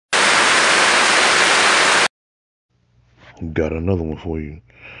Got another one for you.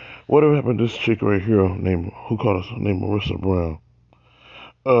 Whatever happened to this chick right here who called us named Marissa Brown?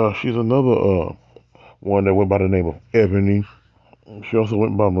 She's another one that went by the name of Ebony. She also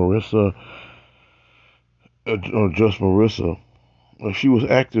went by Marissa, or just Marissa. She was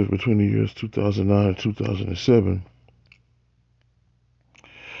active between the years 2009 and 2007.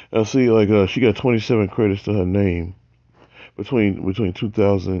 I see, she got 27 credits to her name between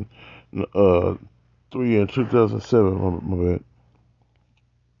 2003 and 2007. My bad.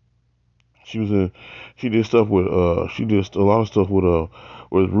 She was in. She did stuff with. She did a lot of stuff with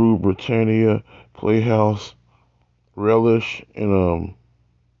Rue Britannia, Playhouse, Relish, and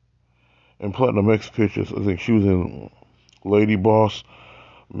Platinum X Pictures. I think she was in Lady Boss,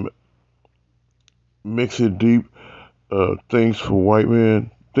 M- Mix It Deep, Things for White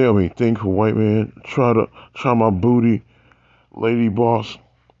Men. Things for White Men. Try My Booty, Lady Boss,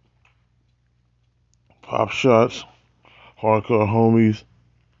 Pop Shots, Hardcore Homies,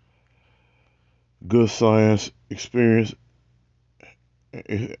 Good Science, Experience,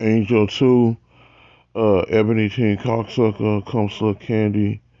 Angel 2, Ebony Teen Cocksucker, Come Slut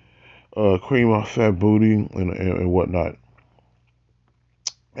Candy, Cream My Fat Booty, and whatnot.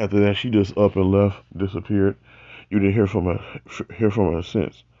 After that, she just up and left, disappeared. You didn't hear from her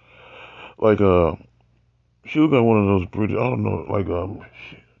since. Like she was like one of those British. I don't know.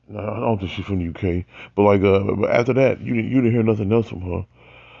 No, I don't think she's from the UK. But but after that, you didn't hear nothing else from her.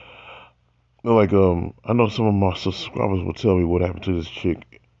 I know some of my subscribers will tell me what happened to this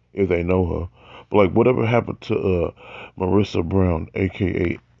chick if they know her. But like, whatever happened to Marissa Brown,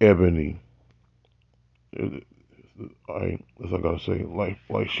 aka Ebony? That's all I gotta say. Like,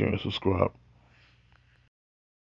 share, and subscribe.